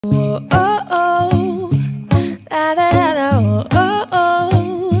Oh, oh, oh. Da, da, da, da, oh, oh,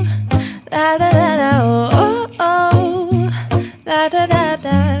 oh. Da, da, da, da, oh, oh, oh. Da, da, da,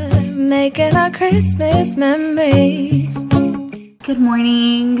 da. Making our Christmas memories. Good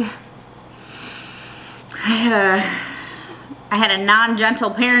morning. I had a non-gentle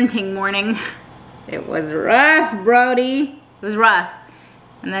parenting morning. It was rough, Brody. It was rough.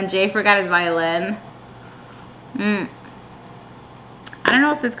 And then Jay forgot his violin. I don't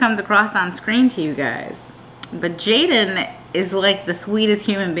know if this comes across on screen to you guys, but Jaden is like the sweetest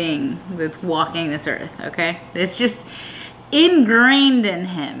human being that's walking this earth, okay? It's just ingrained in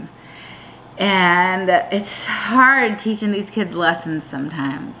him. And it's hard teaching these kids lessons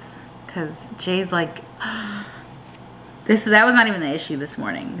sometimes, because Jay's like, that was not even the issue this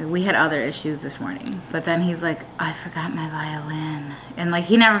morning. We had other issues this morning. But then he's like, I forgot my violin. And like,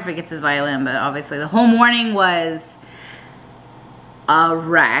 he never forgets his violin, but obviously the whole morning was a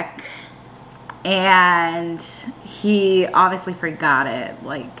wreck. And he obviously forgot it,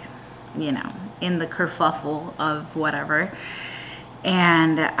 like, you know, in the kerfuffle of whatever.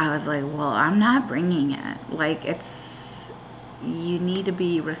 And I was like, well, I'm not bringing it. Like, you need to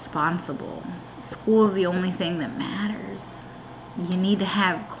be responsible. School's the only thing that matters. You need to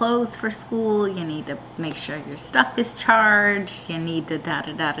have clothes for school. You need to make sure your stuff is charged. You need to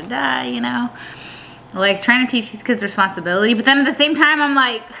da-da-da-da-da, you know? Like, trying to teach these kids responsibility. But then at the same time, I'm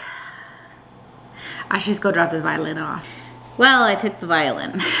like, I should just go drop this violin off. Well, I took the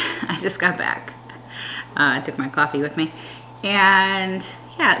violin. I just got back. I took my coffee with me. And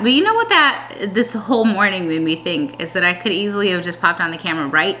yeah, but you know what this whole morning made me think is that I could easily have just popped on the camera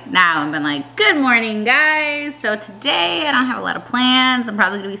right now and been like, good morning, guys. So today I don't have a lot of plans. I'm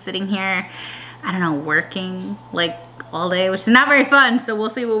probably gonna be sitting here, I don't know, working like all day, which is not very fun. So we'll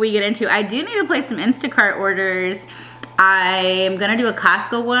see what we get into. I do need to place some Instacart orders. I am gonna do a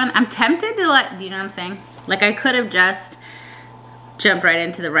Costco one. I'm tempted to do you know what I'm saying? Like, I could have just jump right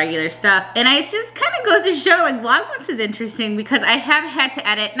into the regular stuff. And it just kind of goes to show, like, Vlogmas is interesting because I have had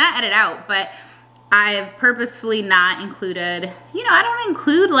to not edit out, but I've purposefully not included, you know, I don't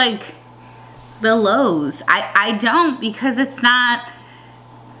include like the lows. I don't, because it's not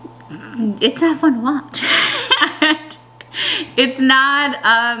fun to watch. It's not,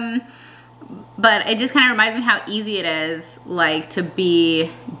 but it just kind of reminds me how easy it is, like, to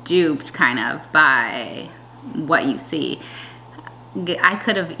be duped kind of by what you see. I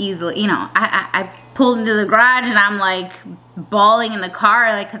could have easily, you know, I pulled into the garage and I'm like bawling in the car,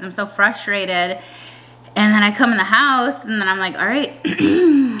 like, because I'm so frustrated. And then I come in the house and then I'm like, all right,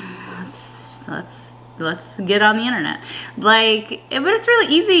 let's get on the internet. Like, but it's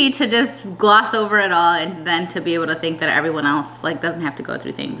really easy to just gloss over it all and then to be able to think that everyone else, like, doesn't have to go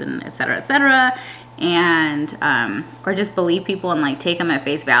through things and et cetera, and or just believe people and like take them at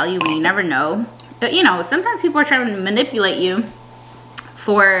face value when you never know. But, you know, sometimes people are trying to manipulate you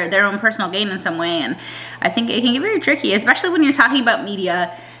for their own personal gain in some way, and I think it can get very tricky, especially when you're talking about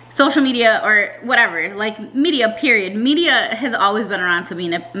media, social media, or whatever, like media, period. Media has always been around to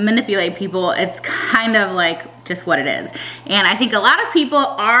manipulate people. It's kind of like just what it is. And I think a lot of people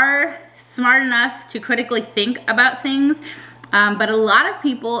are smart enough to critically think about things, but a lot of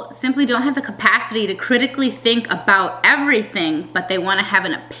people simply don't have the capacity to critically think about everything, but they want to have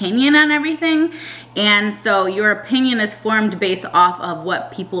an opinion on everything. And so your opinion is formed based off of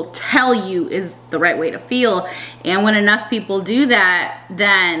what people tell you is the right way to feel. And when enough people do that,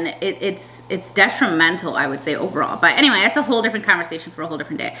 then it's detrimental, I would say, overall. But anyway, that's a whole different conversation for a whole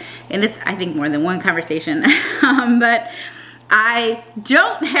different day. And it's, I think, more than one conversation. But I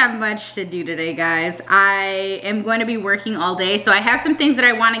don't have much to do today, guys. I am going to be working all day, so I have some things that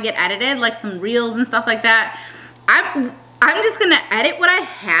I want to get edited, like some reels and stuff like that. I'm just gonna edit what I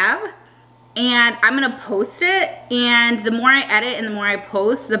have, and I'm gonna post it. And the more I edit and the more I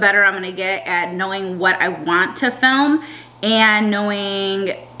post, the better I'm gonna get at knowing what I want to film and knowing,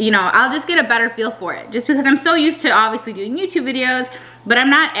 you know, I'll just get a better feel for it. Just because I'm so used to obviously doing YouTube videos, but I'm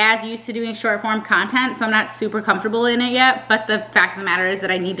not as used to doing short form content, so I'm not super comfortable in it yet. But the fact of the matter is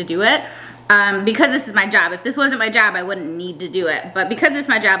that I need to do it because this is my job. If this wasn't my job, I wouldn't need to do it. But because it's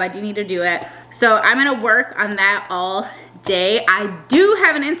my job, I do need to do it. So I'm gonna work on that all day. I do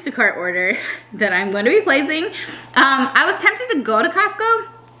have an Instacart order that I'm going to be placing. I was tempted to go to Costco,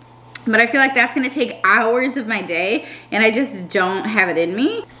 but I feel like that's gonna take hours of my day and I just don't have it in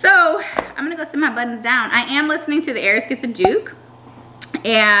me. So I'm gonna go sit my buttons down. I am listening to The Heiress Gets a Duke,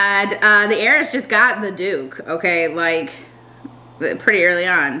 and The Heiress just got the Duke, okay? Like, pretty early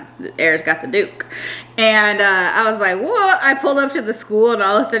on, The Heiress got the Duke. And I was like, whoa, I pulled up to the school and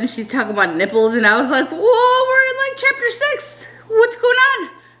all of a sudden she's talking about nipples and I was like, whoa, we're in like chapter 6. What's going on?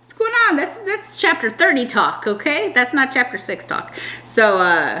 chapter 30 talk, okay? That's not chapter 6 talk. So,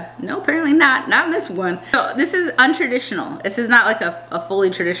 no, apparently not this one. So this is untraditional. This is not like a fully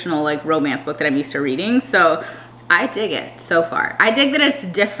traditional like romance book that I'm used to reading. So I dig it so far. I dig that it's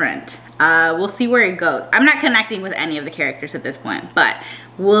different. We'll see where it goes. I'm not connecting with any of the characters at this point, but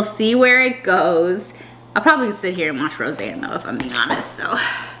we'll see where it goes. I'll probably sit here and watch Roseanne though, if I'm being honest, so.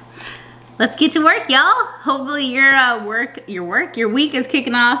 Let's get to work, y'all. Hopefully your week is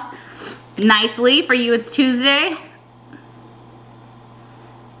kicking off nicely. For you, it's Tuesday.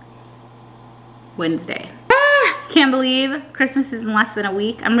 Wednesday. Can't believe Christmas is in less than a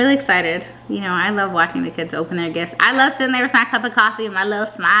week. I'm really excited. You know, I love watching the kids open their gifts. I love sitting there with my cup of coffee and my little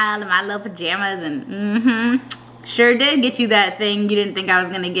smile and my little pajamas and sure did get you that thing you didn't think I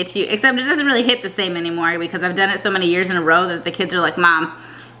was gonna get you. Except it doesn't really hit the same anymore because I've done it so many years in a row that the kids are like, Mom,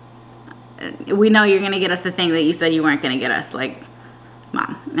 we know you're gonna get us the thing that you said you weren't gonna get us, like,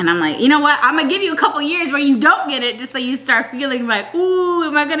 Mom. And I'm like, you know what? I'm gonna give you a couple years where you don't get it just so you start feeling like, ooh,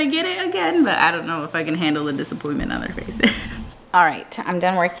 am I gonna get it again? But I don't know if I can handle the disappointment on their faces. All right, I'm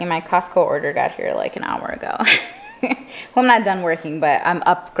done working. My Costco order got here like an hour ago. Well, I'm not done working, but I'm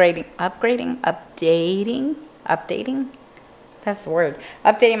updating. That's the word.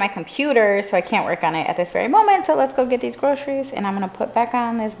 Updating my computer, so I can't work on it at this very moment. So let's go get these groceries, and I'm gonna put back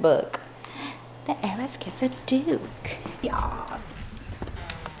on this book. The heiress gets a duke. Yas.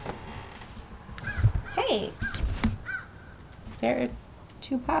 Hey, there are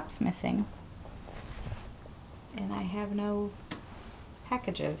 2 pops missing, and I have no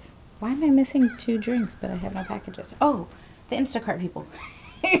packages. Why am I missing 2 drinks, but I have no packages? Oh, the Instacart people.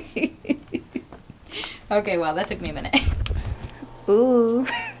 Okay, well, that took me a minute. Ooh.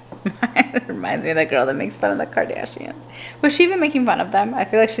 That reminds me of that girl that makes fun of the Kardashians. Was she even making fun of them? I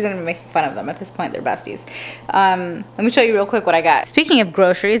feel like she's gonna be making fun of them at this point. They're besties. Let me show you real quick what I got. Speaking of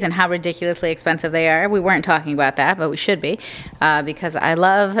groceries and how ridiculously expensive they are, we weren't talking about that, but we should be, because I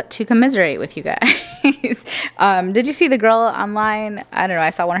love to commiserate with you guys. Did you see the girl online? I don't know,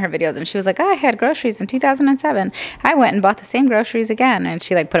 I saw one of her videos and she was like, oh, I had groceries in 2007. I went and bought the same groceries again. And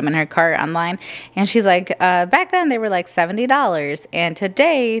she like put them in her cart online. And she's like, back then they were like $70. And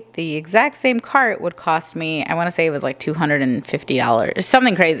today the exact same cart would cost me, I want to say it was like $250,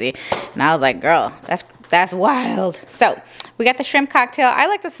 something crazy. And I was like, girl, that's wild. So we got the shrimp cocktail. I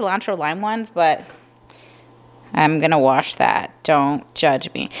like the cilantro lime ones, but I'm gonna wash that. Don't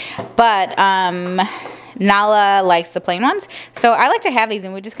judge me. But Nala likes the plain ones, so I like to have these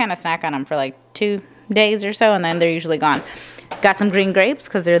and we just kind of snack on them for like 2 days or so, and then they're usually gone. Got some green grapes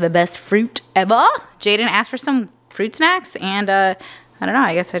because they're the best fruit ever. Jaden asked for some fruit snacks, and I don't know,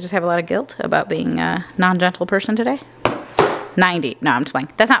 I guess I just have a lot of guilt about being a non-gentle person today. 90. No, I'm just playing.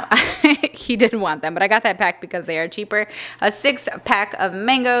 That's not, he didn't want them, but I got that pack because they are cheaper. A 6-pack of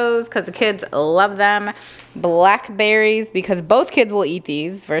mangoes because the kids love them. Blackberries because both kids will eat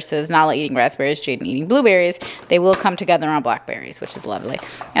these versus Nala eating raspberries, Jaden eating blueberries. They will come together on blackberries, which is lovely.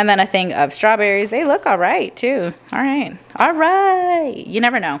 And then a thing of strawberries. They look all right too. All right. All right. You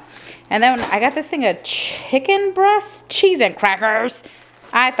never know. And then I got this thing of chicken breast, cheese, and crackers.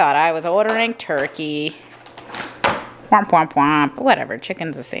 I thought I was ordering turkey. Womp, womp, womp. Whatever.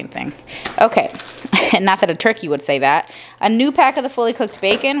 Chicken's the same thing. Okay. Not that a turkey would say that. A new pack of the fully cooked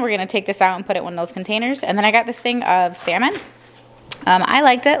bacon. We're going to take this out and put it in one of those containers. And then I got this thing of salmon. I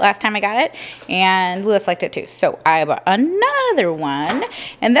liked it last time I got it. And Lewis liked it too. So I bought another one.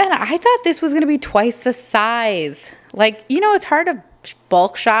 And then I thought this was going to be twice the size. Like, you know, it's hard to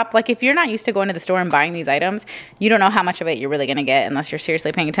bulk shop. Like, if you're not used to going to the store and buying these items, you don't know how much of it you're really going to get unless you're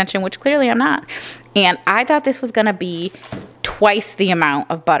seriously paying attention, which clearly I'm not. And I thought this was going to be twice the amount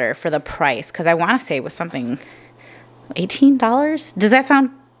of butter for the price, because I want to say it was something $18. Does that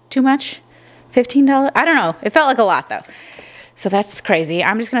sound too much? $15? I don't know. It felt like a lot though. So that's crazy.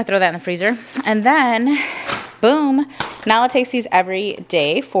 I'm just going to throw that in the freezer. And then, boom, Nala takes these every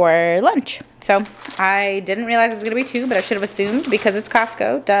day for lunch. So I didn't realize it was going to be 2, but I should have assumed because it's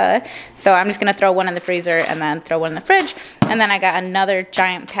Costco, duh. So I'm just going to throw one in the freezer and then throw one in the fridge. And then I got another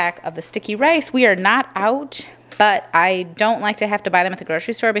giant pack of the sticky rice. We are not out, but I don't like to have to buy them at the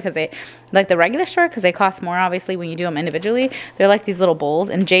grocery store because they, like the regular store, because they cost more obviously when you do them individually. They're like these little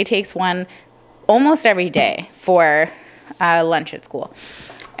bowls, and Jay takes one almost every day for lunch at school.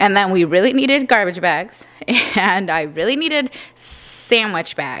 And then we really needed garbage bags, and I really needed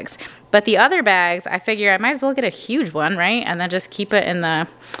sandwich bags. But the other bags, I figure I might as well get a huge one, right? And then just keep it in the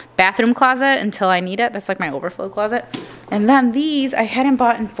bathroom closet until I need it. That's like my overflow closet. And then these I hadn't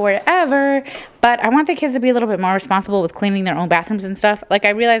bought in forever, but I want the kids to be a little bit more responsible with cleaning their own bathrooms and stuff. Like,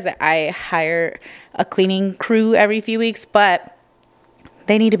 I realize that I hire a cleaning crew every few weeks, but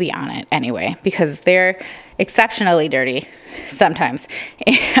they need to be on it anyway because they're exceptionally dirty sometimes.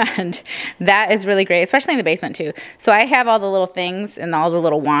 And that is really great, especially in the basement too. So I have all the little things and all the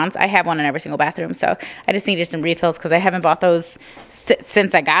little wands. I have one in every single bathroom. So I just needed some refills because I haven't bought those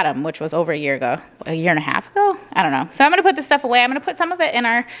since I got them, which was over a year ago, a year and a half ago. I don't know. So I'm going to put this stuff away. I'm going to put some of it in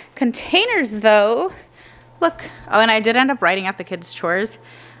our containers though. Look. Oh, and I did end up writing out the kids' chores.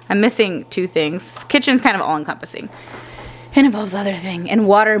 I'm missing 2 things. Kitchen's kind of all encompassing. It involves other thing, and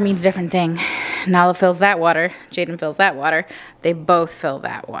water means different thing. Nala fills that water, Jaden fills that water. They both fill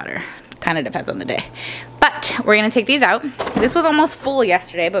that water. Kind of depends on the day. But we're gonna take these out. This was almost full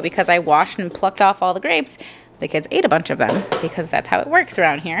yesterday, but because I washed and plucked off all the grapes, the kids ate a bunch of them because that's how it works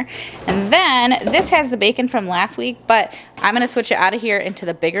around here. And then this has the bacon from last week, but I'm gonna switch it out of here into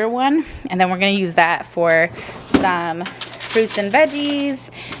the bigger one, and then we're gonna use that for some fruits and veggies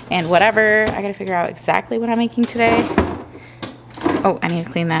and whatever. I gotta figure out exactly what I'm making today. Oh, I need to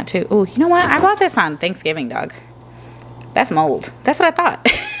clean that too. Oh, you know what? I bought this on Thanksgiving, dog. That's mold. That's what I thought.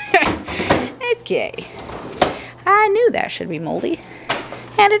 Okay. I knew that should be moldy.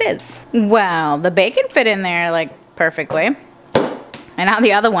 And it is. Well, the bacon fit in there like perfectly. And now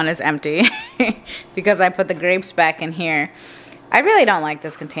the other one is empty because I put the grapes back in here. I really don't like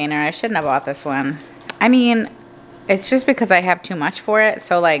this container. I shouldn't have bought this one. I mean, it's just because I have too much for it.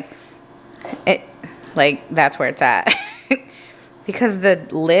 So that's where it's at. Because the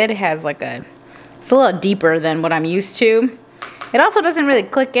lid has it's a little deeper than what I'm used to. It also doesn't really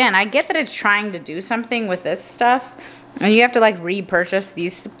click in. I get that it's trying to do something with this stuff. And you have to repurchase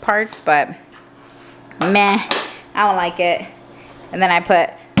these parts, but meh, I don't like it. And then I put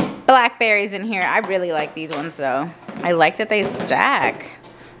blackberries in here. I really like these ones though. I like that they stack.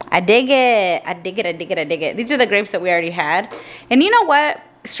 I dig it. I dig it, I dig it, I dig it. These are the grapes that we already had. And you know what?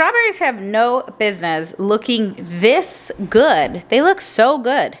 Strawberries have no business looking this good. They look so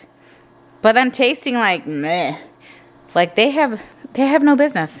good. But then tasting meh. They have no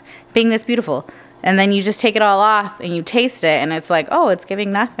business being this beautiful. And then you just take it all off and you taste it and it's oh, it's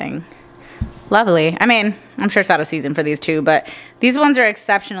giving nothing. Lovely. I mean, I'm sure it's out of season for these two, but these ones are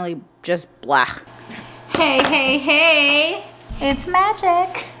exceptionally just blah. Hey, hey, hey. It's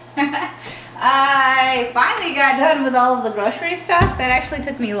magic. I finally got done with all of the grocery stuff. That actually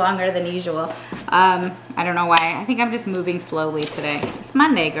took me longer than usual. I don't know why. I think I'm just moving slowly today. It's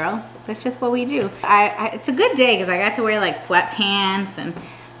Monday, girl. That's just what we do. It's a good day because I got to wear sweatpants and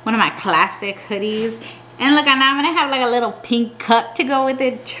one of my classic hoodies. And look, now I'm gonna have a little pink cup to go with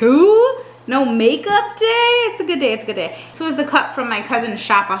it too. No makeup day. It's a good day, it's a good day. This was the cup from my cousin's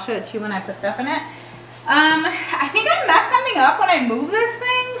shop. I'll show it to you when I put stuff in it. I think I messed something up when I moved this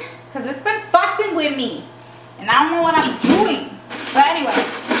thing because it's been fussing with me. And I don't know what I'm doing. But anyway,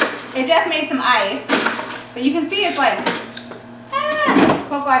 it just made some ice. But you can see it's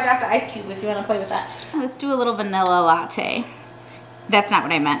Coco, I dropped the ice cube if you want to play with that. Let's do a little vanilla latte. That's not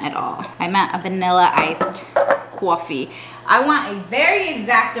what I meant at all. I meant a vanilla iced coffee. I want a very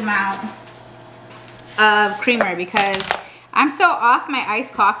exact amount of creamer because I'm so off my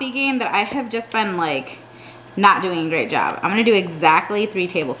iced coffee game that I have just been not doing a great job. I'm gonna do exactly 3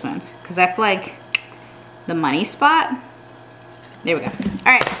 tablespoons because that's the money spot. There we go.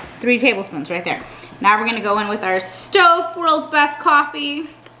 All right, 3 tablespoons right there. Now we're gonna go in with our Stoke World's Best Coffee.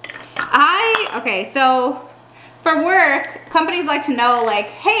 Okay, so for work, companies like to know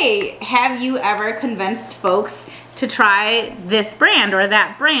hey, have you ever convinced folks to try this brand or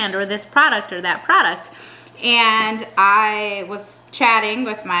this product or that product? And I was chatting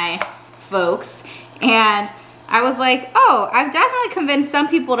with my folks and I was oh, I've definitely convinced some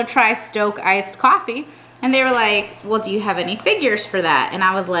people to try Stoke iced coffee. And they were well, do you have any figures for that? And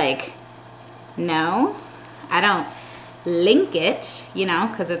I was no, I don't link it,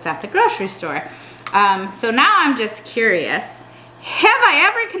 because it's at the grocery store. So now I'm just curious, have I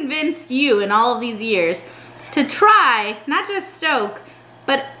ever convinced you in all of these years to try not just Stoke,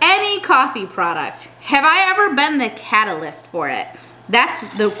 but any coffee product? Have I ever been the catalyst for it? That's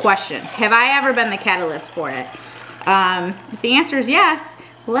the question. Have I ever been the catalyst for it? If the answer is yes,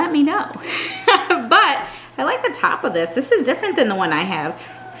 let me know. But I like the top of this. This is different than the one I have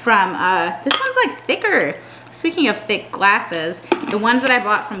from, this one's thicker. Speaking of thick glasses, the ones that I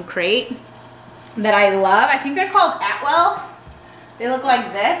bought from Crate that I love, I think they're called Atwell. They look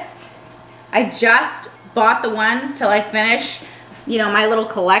like this. I just bought the ones till I finish, my little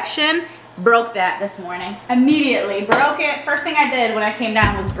collection. Broke that this morning. Immediately broke it. First thing I did when I came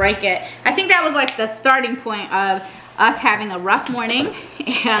down was break it. I think that was the starting point of us having a rough morning,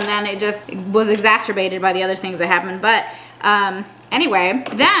 and then it just was exacerbated by the other things that happened. But anyway,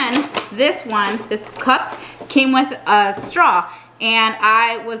 then this cup came with a straw, and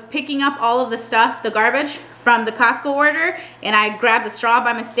I was picking up all of the stuff, the garbage from the Costco order, and I grabbed the straw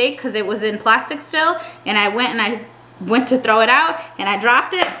by mistake because it was in plastic still, and I went to throw it out, and I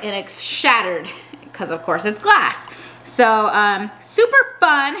dropped it, and it shattered because of course it's glass. So super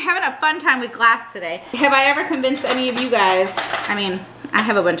fun, having a fun time with glass today. Have I ever convinced any of you guys? I mean, I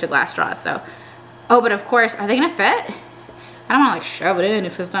have a bunch of glass straws, so. Oh, but of course, are they gonna fit? I don't wanna like shove it in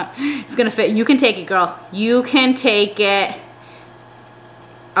if it's not, it's gonna fit. You can take it, girl. You can take it.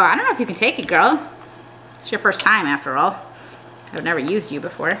 Oh, I don't know if you can take it, girl. It's your first time after all. I've never used you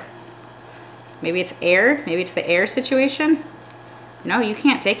before. Maybe it's air, maybe it's the air situation. No, you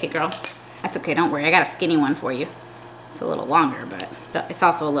can't take it, girl. That's okay, don't worry, I got a skinny one for you. It's a little longer, but it's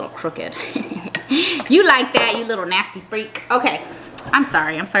also a little crooked. You like that, you little nasty freak. Okay, I'm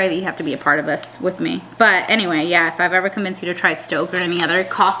sorry that you have to be a part of this with me. But anyway, yeah, if I've ever convinced you to try Stoke or any other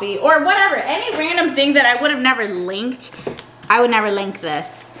coffee or whatever, any random thing that I would have never linked, I would never link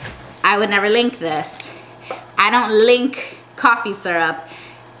this. I would never link this. I don't link coffee syrup,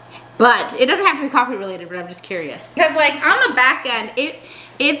 but it doesn't have to be coffee related, but I'm just curious. Because like on the back end,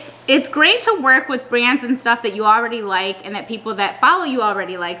 it's great to work with brands and stuff that you already like and that people that follow you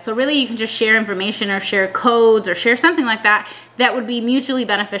already like. So really you can just share information or share codes or share something like that that would be mutually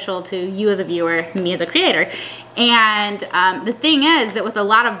beneficial to you as a viewer, me as a creator. And the thing is that with a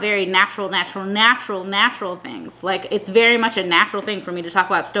lot of very natural things, like it's very much a natural thing for me to talk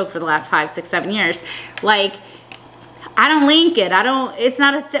about Stoke for the last 5, 6, 7 years. Like, I don't link it. It's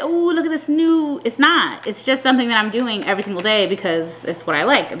not a oh, look at this new. It's not. It's just something that I'm doing every single day because it's what I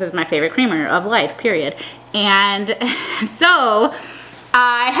like. This is my favorite creamer of life, period. And so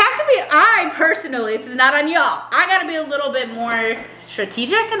I personally, this is not on y'all, I gotta be a little bit more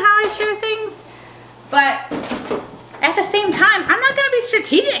strategic in how I share things. But at the same time, I'm not gonna be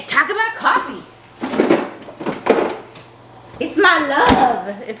strategic. Talk about coffee. It's my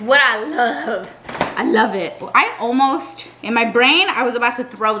love. It's what I love. I love it. I almost, in my brain, I was about to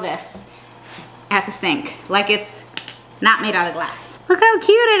throw this at the sink. Like it's not made out of glass. Look how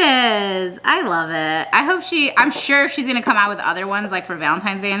cute it is. I love it. I'm sure she's gonna come out with other ones like for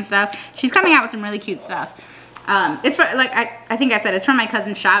Valentine's Day and stuff. She's coming out with some really cute stuff. It's for, like, I think I said, it's from my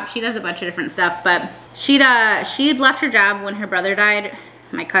cousin's shop. She does a bunch of different stuff, but she'd left her job when her brother died.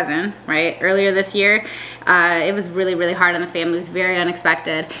 My cousin, right, earlier this year. It was really, really hard on the family. It was very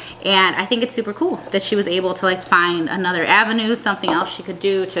unexpected. And I think it's super cool that she was able to like find another avenue, something else she could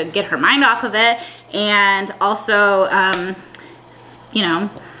do to get her mind off of it. And also, you know,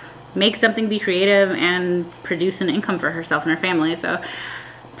 make something, be creative and produce an income for herself and her family. So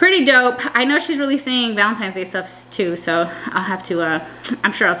pretty dope. I know she's releasing Valentine's Day stuff too, so I'll have to,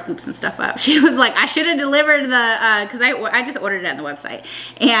 I'm sure I'll scoop some stuff up. She was like, I should have delivered the, because I just ordered it on the website.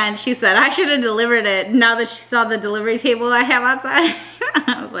 And she said, I should have delivered it now that she saw the delivery table I have outside.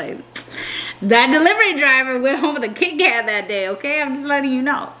 I was like, that delivery driver went home with a Kit Kat that day, okay? I'm just letting you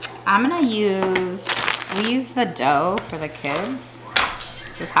know. I'm gonna we use the dough for the kids.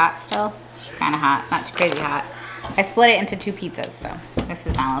 It's hot still, kind of hot, not too crazy hot. I split it into 2 pizzas, so this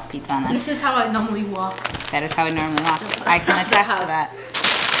is Donald's pizza and this is how I normally walk. That is how I normally walk. Like I can attest to that.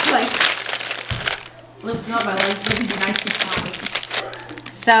 Like, living the nice.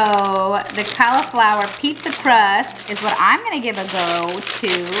 So the cauliflower pizza crust is what I'm gonna give a go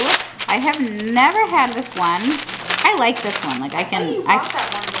to. I have never had this one. I like this one. Like I can.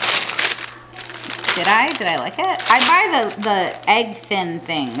 Did I like it? I buy the egg thin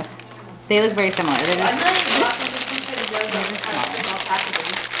things. They look very similar. They're just,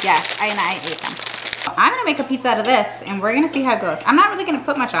 yes, I ate them. I'm gonna make a pizza out of this and we're gonna see how it goes. I'm not really gonna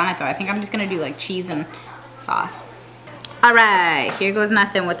put much on it though. I think I'm just gonna do like cheese and sauce. All right, here goes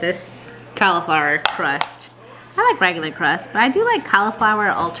nothing with this cauliflower crust. I like regular crust, but I do like cauliflower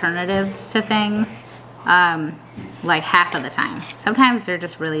alternatives to things like half of the time. Sometimes they're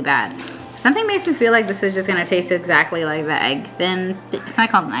just really bad. Something makes me feel like this is just gonna taste exactly like the egg thin. It's not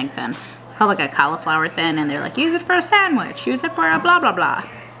called an egg thin. It's called like a cauliflower thin, and they're like, use it for a sandwich, use it for a blah blah blah.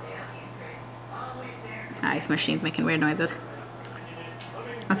 This machine's making weird noises.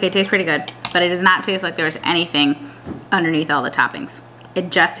 Okay, it tastes pretty good, but it does not taste like there's anything underneath all the toppings.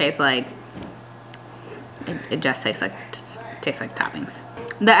 It just tastes like tastes like toppings.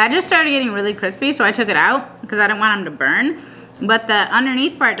 The edges started getting really crispy, so I took it out because I didn't want them to burn. But the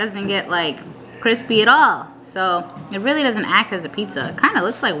underneath part doesn't get like crispy at all. So it really doesn't act as a pizza. It kind of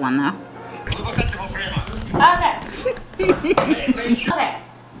looks like one though. Okay. Okay.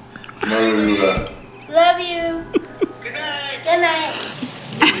 Love you. Good night. Good night.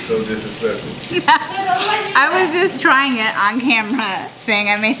 So disrespectful. I was just trying it on camera saying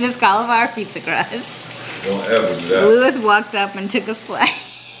I made this cauliflower pizza crust. Don't ever do that. Lewis walked up and took a slice.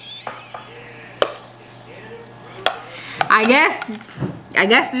 I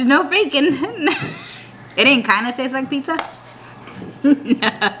guess there's no faking. It ain't kind of taste like pizza. It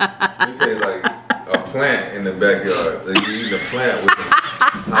tastes like a plant in the backyard. Like you eat a plant with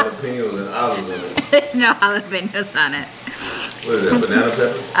jalapenos and olives in it. There's no jalapenos on it. What is that, banana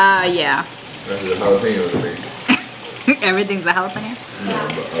pepper? Yeah. That's the jalapenos in me. Everything's a jalapeno.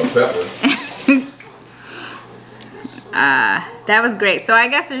 Pepper. That was great. So I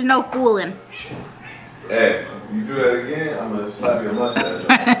guess there's no fooling. Hey, you do that again, I'm gonna slap your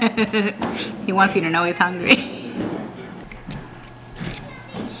mustache. He wants you to know he's hungry.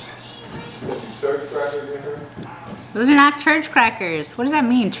 Church crackers in here? Those are not church crackers. What does that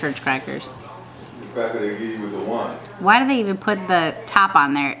mean, church crackers? The cracker they give you with the wine. Why do they even put the top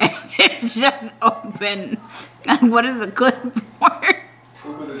on there? It's just open. What is the clip for?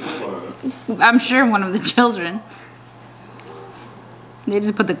 Who put the chip on it? I'm sure one of the children. They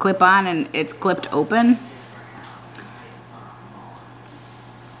just put the clip on and it's clipped open.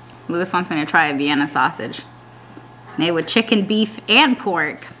 Lewis wants me to try a Vienna sausage. Made with chicken, beef, and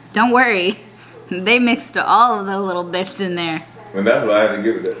pork. Don't worry. They mixed all of the little bits in there. And that's what I had to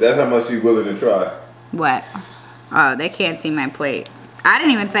give it. That's how much she's willing to try. What? Oh, they can't see my plate. I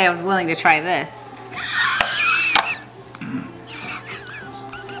didn't even say I was willing to try this.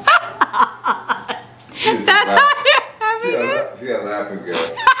 That's how you're having it? She got laughing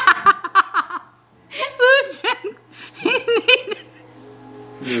gas.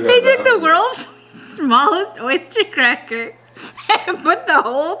 He took the world's smallest oyster cracker and put the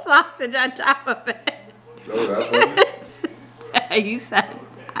whole sausage on top of it. Oh, that's funny. You said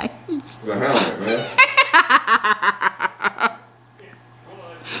It's a helmet, man.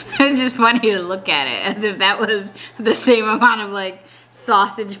 It's just funny to look at it as if that was the same amount of like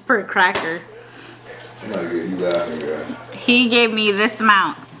sausage per cracker. I'm not getting you laughing gas. He gave me this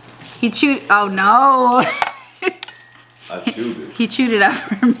amount. He chewed. Oh no. I chewed it. He chewed it up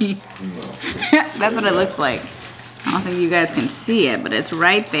for me. No. That's what it looks like. I don't think you guys can see it, but it's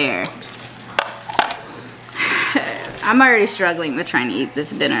right there. I'm already struggling with trying to eat this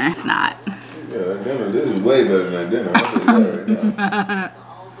dinner. It's not. Yeah, that dinner, this is way better than that dinner. I'll tell you that right now.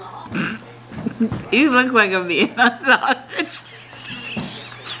 You look like a Vienna sausage.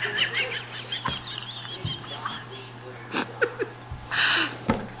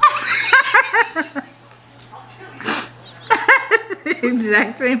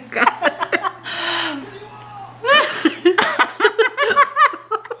 Exact same color.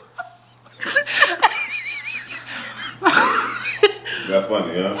 That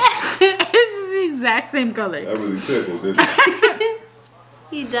funny, huh? It's just the exact same color. That really tickled, didn't it?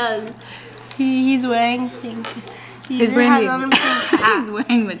 He does. He's wearing pink. He's wearing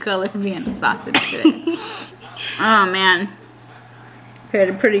the color Vienna sausage today. Oh man. Had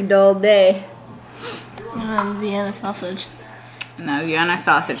a pretty dull day. Vienna sausage. No, Vienna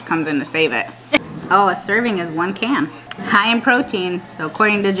sausage comes in to save it. Oh, a serving is 1 can. High in protein, so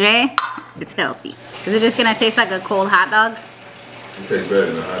according to Jay, it's healthy. Is it just gonna taste like a cold hot dog? It tastes better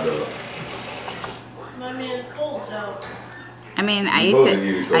than a hot dog. I mean, it's cold, so. I mean, I You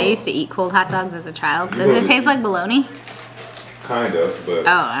used to eat cold hot dogs as a child. Does it taste like bologna? Kind of, but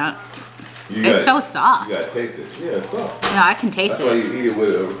Oh, it's so soft. You gotta taste it. Yeah, it's soft. No, I can taste That's why it. you eat it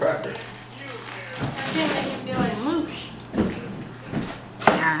with a cracker. I can't make it feel like moosh.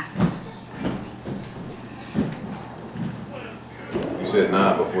 Yeah. You said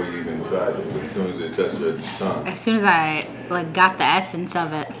nah before you even tried it. As soon as it touched your tongue. As soon as I like got the essence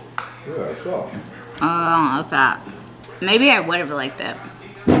of it. Yeah, it's soft. Oh, I don't know that. Maybe I would have liked it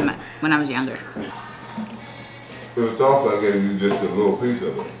when I was younger. It was soft, I gave you just a little piece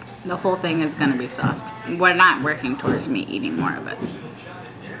of it. The whole thing is gonna be soft. We're not working towards me eating more of it.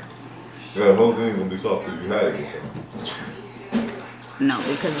 Yeah, the whole thing's gonna be soft because you had it before. No,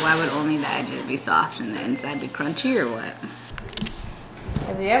 because why would only the edges be soft and the inside be crunchy or what?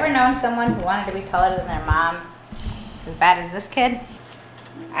 Have you ever known someone who wanted to be taller than their mom as bad as this kid?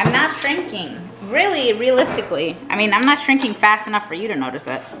 I'm not shrinking. Really, realistically. I mean, I'm not shrinking fast enough for you to notice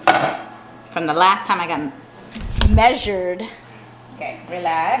it. From the last time I got measured. Okay,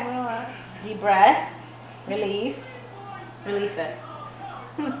 relax. Deep breath. Release. Release it.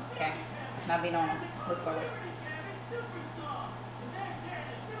 Okay, now be normal. Look forward.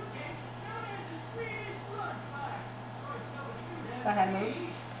 Go ahead, move.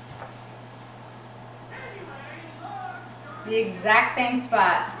 The exact same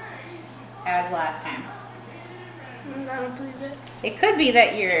spot as last time. I don't believe it. It could be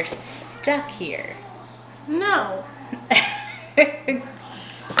that you're stuck here. No.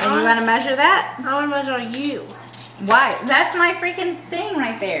 And you want to measure that? I want to measure you. Why? That's my freaking thing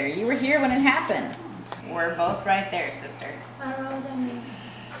right there. You were here when it happened. We're both right there, sister. I don't know what that means.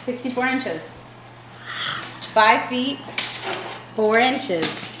 64 inches. 5 feet, 4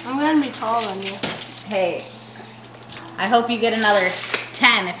 inches. I'm going to be taller than you. Hey, I hope you get another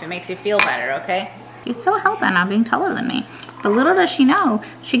 10 if it makes you feel better, okay? She's so hell-bent on being taller than me. But little does she know,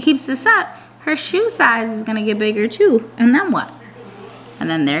 she keeps this up, her shoe size is going to get bigger too. And then what? And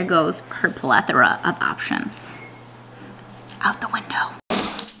then there goes her plethora of options. Out the window.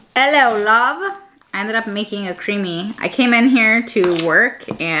 Hello, love. I ended up making a creamy. I came in here to work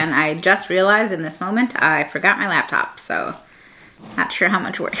and I just realized in this moment I forgot my laptop. So not sure how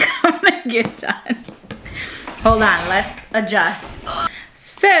much work I'm gonna get done. Hold on, let's adjust.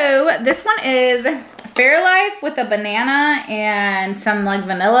 So this one is Fairlife with a banana and some like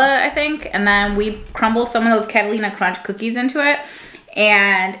vanilla, I think. And then we crumbled some of those Catalina Crunch cookies into it.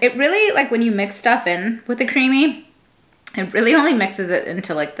 And it really, like when you mix stuff in with the creamy, it really only mixes it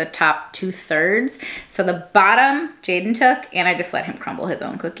into like the top 2/3. So the bottom Jaden took and I just let him crumble his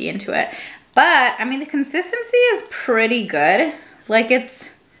own cookie into it. But I mean, the consistency is pretty good. Like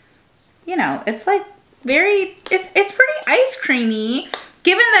it's, you know, it's like very, it's pretty ice creamy.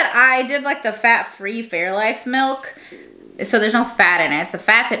 Given that I did like the fat-free Fairlife milk, so there's no fat in it. It's the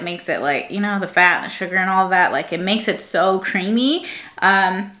fat that makes it like, you know, the fat and the sugar and all that. Like it makes it so creamy.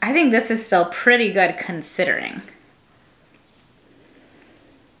 I think this is still pretty good considering.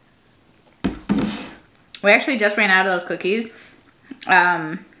 We actually just ran out of those cookies.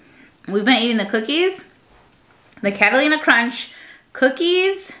 We've been eating the cookies, the Catalina Crunch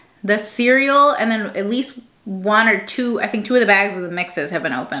cookies, the cereal, and then at least 1 or 2, I think 2 of the bags of the mixes have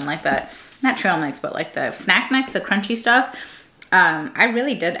been open, like the, not trail mix, but like the snack mix, the crunchy stuff. I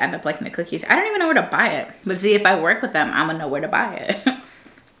really did end up liking the cookies. I don't even know where to buy it, but see, if I work with them, I'm gonna know where to buy it.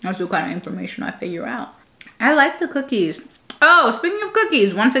 That's the kind of information I figure out. I like the cookies. Oh, speaking of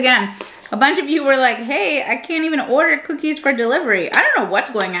cookies, once again, a bunch of you were like, hey, I can't even order cookies for delivery. I don't know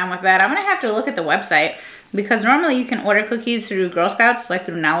what's going on with that. I'm gonna have to look at the website because normally you can order cookies through Girl Scouts, like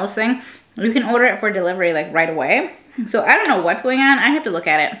through Nala's thing. You can order it for delivery like right away. So I don't know what's going on. I have to look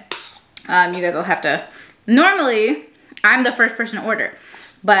at it. You guys will have to, normally I'm the first person to order,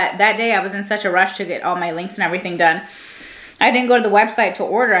 but that day I was in such a rush to get all my links and everything done. I didn't go to the website to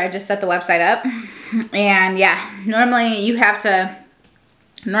order. I just set the website up. And yeah, normally you have to,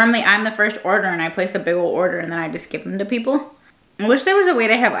 normally I'm the first order and I place a big old order and then I just give them to people. I wish there was a way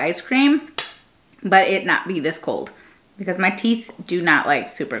to have ice cream, but it not be this cold because my teeth do not like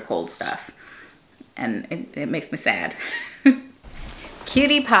super cold stuff. And it makes me sad.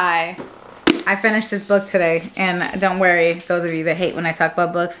 Cutie Pie. I finished this book today and don't worry, those of you that hate when I talk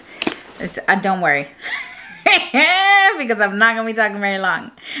about books, don't worry. Because I'm not gonna be talking very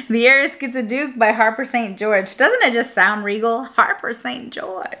long. The Heiress Gets a Duke by Harper St. George. Doesn't it just sound regal? Harper St.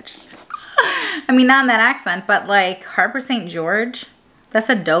 George. I mean, not in that accent, but like Harper St. George. That's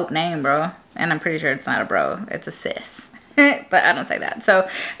a dope name, bro. And I'm pretty sure it's not a bro. It's a sis. But I don't say that. So,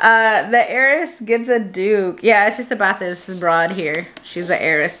 the Heiress Gets a Duke. Yeah, it's just about this broad here. She's the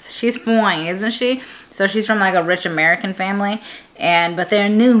heiress. She's fine, isn't she? So she's from like a rich American family. But they're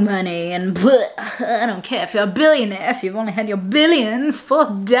new money and I don't care if you're a billionaire, if you've only had your billions for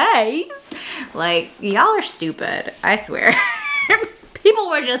days. Like, y'all are stupid. I swear. People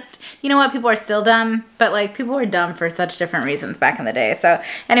were just, you know what, people are still dumb, but like people were dumb for such different reasons back in the day. So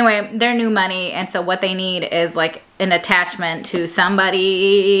anyway, they're new money, and so what they need is like an attachment to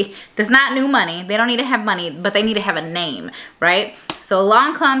somebody that's not new money. They don't need to have money, but they need to have a name, right? So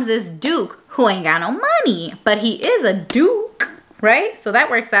along comes this duke who ain't got no money, but he is a duke, right? So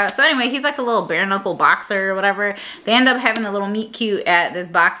that works out. So anyway, he's like a little bare knuckle boxer or whatever. They end up having a little meet cute at this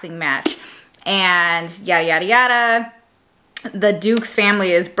boxing match, and yada yada yada. The Duke's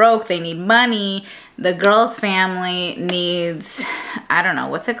family is broke. They need money. The girl's family needs, I don't know,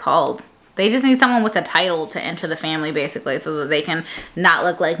 what's it called? They just need someone with a title to enter the family, basically, so that they can not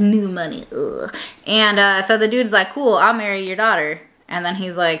look like new money. Ugh. And so the dude's like, cool, I'll marry your daughter. And then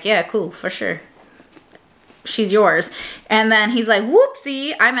he's like, yeah, cool, for sure. She's yours. And then he's like,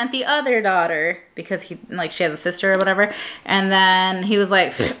 whoopsie, I meant the other daughter, because he, like, she has a sister or whatever. And then he was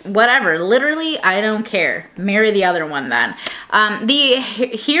like, whatever, literally, I don't care. Marry the other one then. The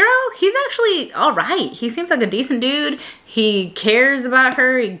hero, he's actually all right. He seems like a decent dude. He cares about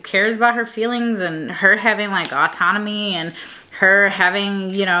her. He cares about her feelings and her having like autonomy and her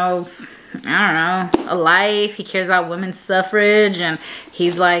having, you know, I don't know, a life. He cares about women's suffrage, and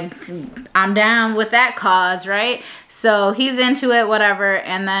he's like, I'm down with that cause, right? So he's into it, whatever.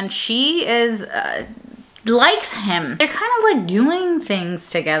 And then she is likes him. They're kind of like doing things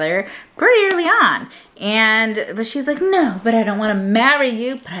together pretty early on. But she's like, no, but I don't want to marry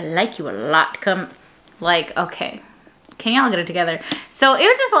you, but I like you a lot. Come, like, okay, can y'all get it together? So it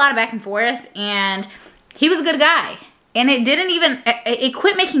was just a lot of back and forth, and he was a good guy. And it didn't even, it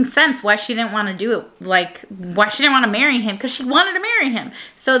quit making sense why she didn't want to do it. Like, why she didn't want to marry him, because she wanted to marry him.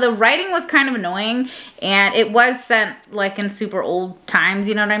 So the writing was kind of annoying, and it was sent like in super old times,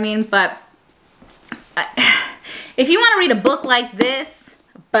 you know what I mean? But if you want to read a book like this,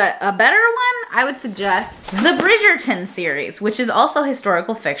 but a better one, I would suggest the Bridgerton series, which is also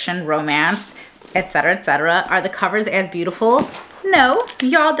historical fiction, romance, etc., etc. Are the covers as beautiful? No.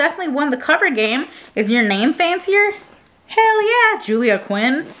 Y'all definitely won the cover game. Is your name fancier? Hell yeah, Julia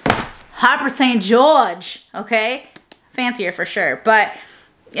Quinn, Harper St. George, okay? Fancier for sure, but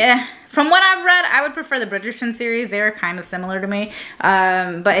yeah, from what I've read, I would prefer the Bridgerton series. They're kind of similar to me,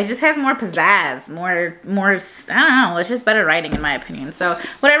 but it just has more pizzazz, more, I don't know, it's just better writing in my opinion. So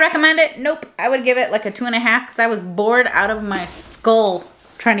would I recommend it? Nope. I would give it like a 2.5 because I was bored out of my skull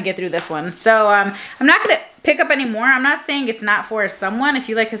trying to get through this one. So I'm not gonna pick up any more. I'm not saying it's not for someone. If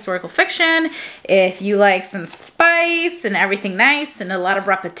you like historical fiction, if you like some spice and everything nice and a lot of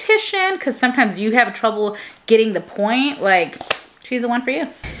repetition, because sometimes you have trouble getting the point, like, she's the one for you.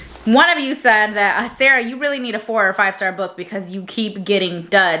 One of you said that, Sarah, you really need a 4 or 5-star book because you keep getting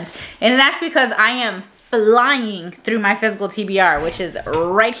duds. And that's because I am flying through my physical TBR, which is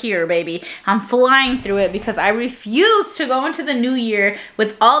right here, baby. I'm flying through it because I refuse to go into the new year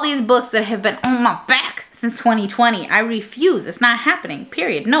with all these books that have been on my back since 2020. I refuse. It's not happening,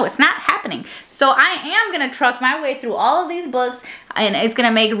 period. No, it's not happening. So I am going to truck my way through all of these books, and it's going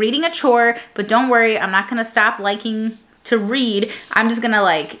to make reading a chore, but don't worry, I'm not going to stop liking to read. I'm just going to,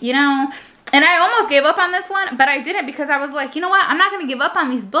 like, you know, and I almost gave up on this one, but I didn't because I was like, you know what? I'm not going to give up on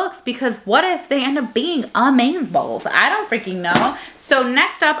these books because what if they end up being amazeballs? I don't freaking know. So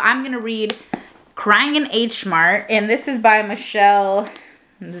next up, I'm going to read Crying in H Mart, and this is by Michelle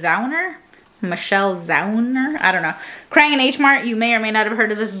Zauner. I don't know. Crying in H Mart, you may or may not have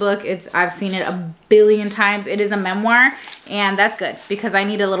heard of this book. I've seen it a billion times. It is a memoir, and that's good because I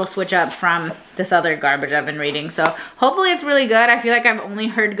need a little switch up from this other garbage I've been reading. So hopefully it's really good. I feel like I've only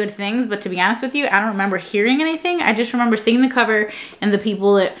heard good things, but to be honest with you, I don't remember hearing anything. I just remember seeing the cover and the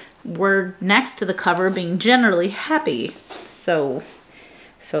people that were next to the cover being generally happy. So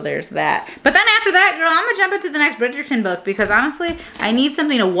there's that. But then after that, girl, I'm gonna jump into the next Bridgerton book because honestly, I need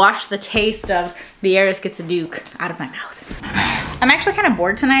something to wash the taste of The Heiress Gets a Duke out of my mouth. I'm actually kind of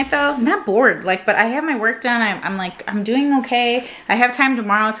bored tonight though. Not bored, like, but I have my work done. I'm doing okay. I have time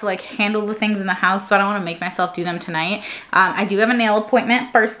tomorrow to like handle the things in the house, so I don't want to make myself do them tonight. I do have a nail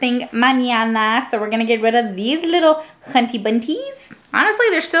appointment first thing mañana, so we're gonna get rid of these little hunty bunties. Honestly,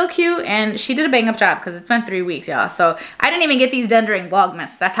 they're still cute, and she did a bang up job because it's been 3 weeks, y'all. So I didn't even get these done during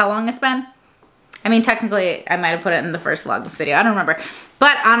Vlogmas. That's how long it's been. I mean, technically, I might have put it in the first Vlogmas video. I don't remember.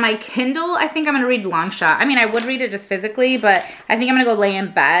 But on my Kindle, I think I'm going to read Long Shot. I mean, I would read it just physically, but I think I'm going to go lay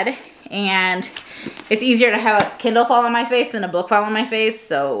in bed. And it's easier to have a Kindle fall on my face than a book fall on my face.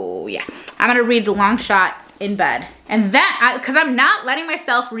 So, yeah. I'm going to read The Long Shot in bed. And that, because I'm not letting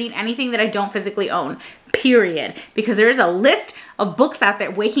myself read anything that I don't physically own. Period. Because there is a list of books out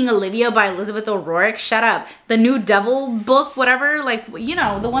there. Waking Olivia by Elizabeth O'Rourke. Shut up. The new Devil book, whatever. Like, you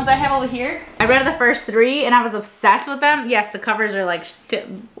know, the ones I have over here. I read the first 3 and I was obsessed with them. Yes, the covers are like,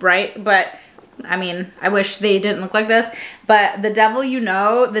 right? But, I mean, I wish they didn't look like this. But The Devil You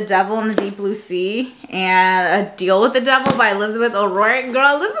Know, The Devil in the Deep Blue Sea, and A Deal with the Devil by Elizabeth O'Rourke.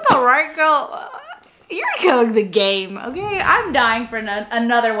 Girl, Elizabeth O'Rourke, girl, you're killing the game, okay? I'm dying for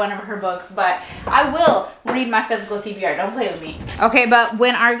another one of her books, but I will read my physical TBR. Don't play with me. Okay, but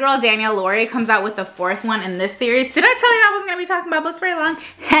when our girl Danielle Laurie comes out with the 4th one in this series, did I tell you I wasn't going to be talking about books very long?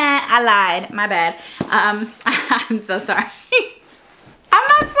 I lied. My bad. I'm so sorry. I'm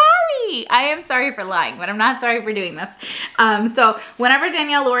not sorry. I am sorry for lying, but I'm not sorry for doing this. So whenever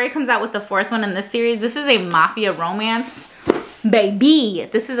Danielle Laurie comes out with the 4th one in this series, this is a mafia romance. Baby,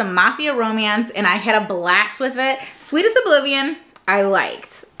 this is a mafia romance, and I had a blast with it. Sweetest Oblivion, I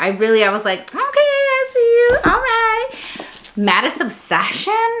liked. I was like, okay, I see you, all right. Maddest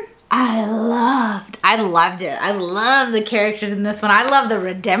Obsession, I loved it. I love the characters in this one. I love the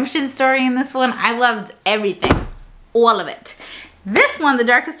redemption story in this one. I loved everything, all of it. This one, The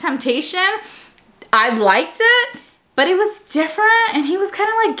Darkest Temptation, I liked it. But it was different, and he was kind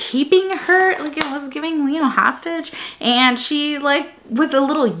of like keeping her, like it was giving, you know, hostage. And she like was a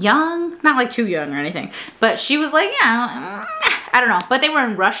little young, not like too young or anything, but she was like, yeah, I don't know. But they were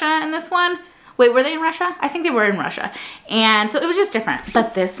in Russia in this one. Wait, were they in Russia? I think they were in Russia. And so it was just different.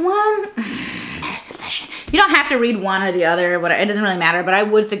 But this one, obsession. You don't have to read one or the other, it doesn't really matter, but I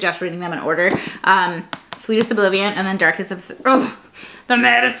would suggest reading them in order. Sweetest Oblivion and then Darkest Obsession. Oh, the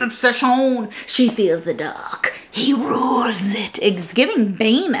maddest obsession. She feels the dark. He rules it. It's giving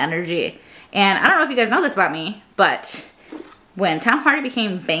Bane energy. And I don't know if you guys know this about me, but when Tom Hardy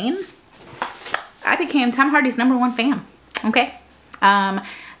became Bane, I became Tom Hardy's #1 fan. Okay?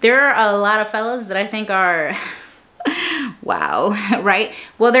 There are a lot of fellas that I think are... wow, right?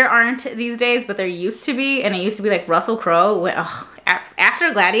 Well, there aren't these days, but there used to be, and it used to be like Russell Crowe.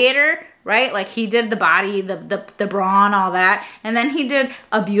 After Gladiator, right? Like he did the body, the brawn, all that, and then he did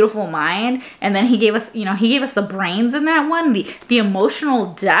A Beautiful Mind, and then he gave us, you know, he gave us the brains in that one, the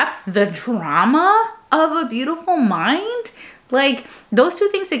emotional depth, the drama of A Beautiful Mind. Like those two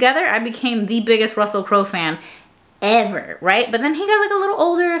things together, I became the biggest Russell Crowe fan ever, right? But then he got like a little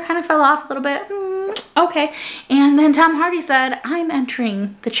older, kind of fell off a little bit. Okay. And then Tom Hardy said, I'm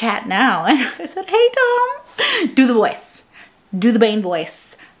entering the chat now. And I said, hey Tom, do the voice. Do the Bane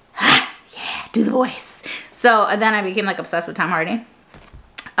voice. Yeah, do the voice. So then I became like obsessed with Tom Hardy.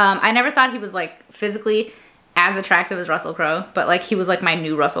 I never thought he was like physically as attractive as Russell Crowe, but like he was like my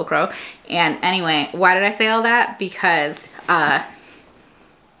new Russell Crowe. And anyway, why did I say all that? Because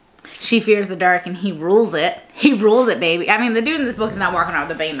she fears the dark and he rules it. He rules it, baby. I mean, the dude in this book is not walking around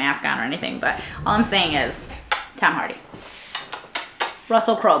with a Bane mask on or anything, but all I'm saying is Tom Hardy.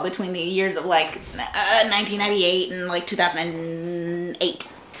 Russell Crowe between the years of like 1998 and like 2008.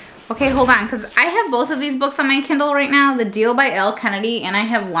 Okay, hold on, because I have both of these books on my Kindle right now. The Deal by L. Kennedy and I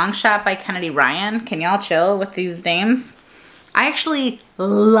have Long Shot by Kennedy Ryan. Can y'all chill with these names? I actually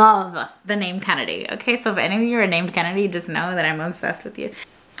love the name Kennedy. Okay, so if any of you are named Kennedy, just know that I'm obsessed with you.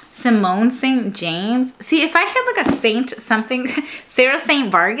 Simone St. James. See, if I had like a saint something, Sarah St.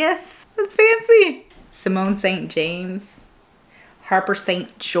 Vargas, that's fancy. Simone St. James, Harper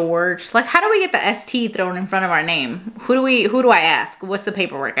St. George. Like, how do we get the ST thrown in front of our name? Who do I ask? What's the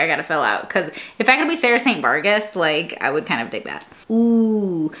paperwork I gotta fill out? Because if I could be Sarah St. Vargas, like, I would kind of dig that.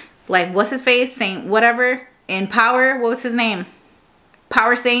 Ooh, like, what's his face? Saint whatever. In Power, what was his name?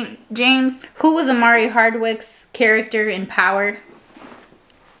 Power St. James. Who was Amari Hardwick's character in Power?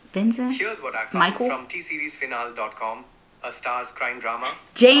 Vincent? Here's what I found Michael? from tseriesfinale.com, a Starz crime drama.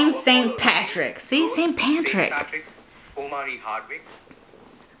 James St. Patrick. See, St. Patrick. St. Patrick, Omari Hardwick.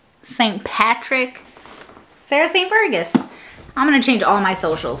 St. Patrick. Sarah St. Vargas. I'm gonna change all my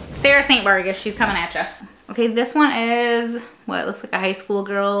socials. Sarah St. Vargas, she's coming at ya. Okay, this one is, what, looks like a high school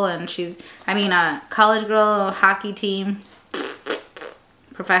girl, and a college girl, a hockey team,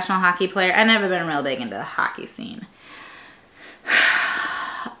 professional hockey player. I've never been real big into the hockey scene.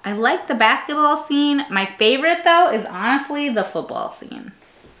 I like the basketball scene. My favorite, though, is honestly the football scene.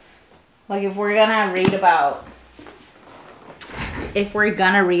 Like, if we're gonna read about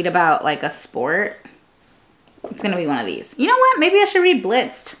like a sport, it's gonna be one of these. You know what? Maybe I should read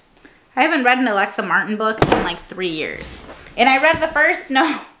Blitzed. I haven't read an Alexa Martin book in like 3 years. And I read the first,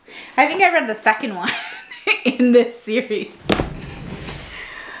 no, I think I read the second one in this series.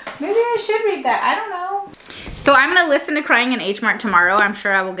 Maybe I should read that, I don't know. So I'm gonna listen to Crying in H Mart tomorrow. I'm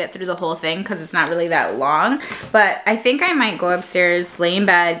sure I will get through the whole thing because it's not really that long. But I think I might go upstairs, lay in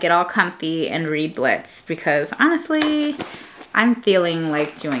bed, get all comfy, and read Blitz. Because honestly, I'm feeling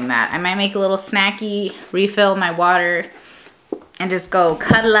like doing that. I might make a little snacky, refill my water, and just go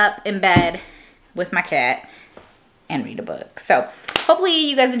cuddle up in bed with my cat and read a book. So hopefully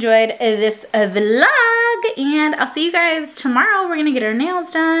you guys enjoyed this vlog, and I'll see you guys tomorrow. We're gonna get our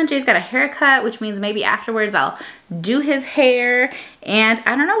nails done. Jay's got a haircut, which means maybe afterwards I'll do his hair, and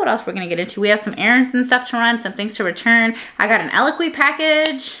I don't know what else we're gonna get into. We have some errands and stuff to run, some things to return. I got an Eloquy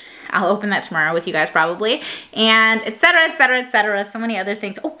package. I'll open that tomorrow with you guys probably, and etc, etc, etc. So many other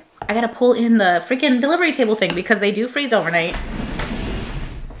things. Oh, I gotta pull in the freaking delivery table thing because they do freeze overnight.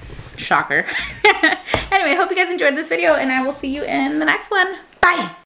 Shocker. Anyway, hope you guys enjoyed this video, and I will see you in the next one. Bye.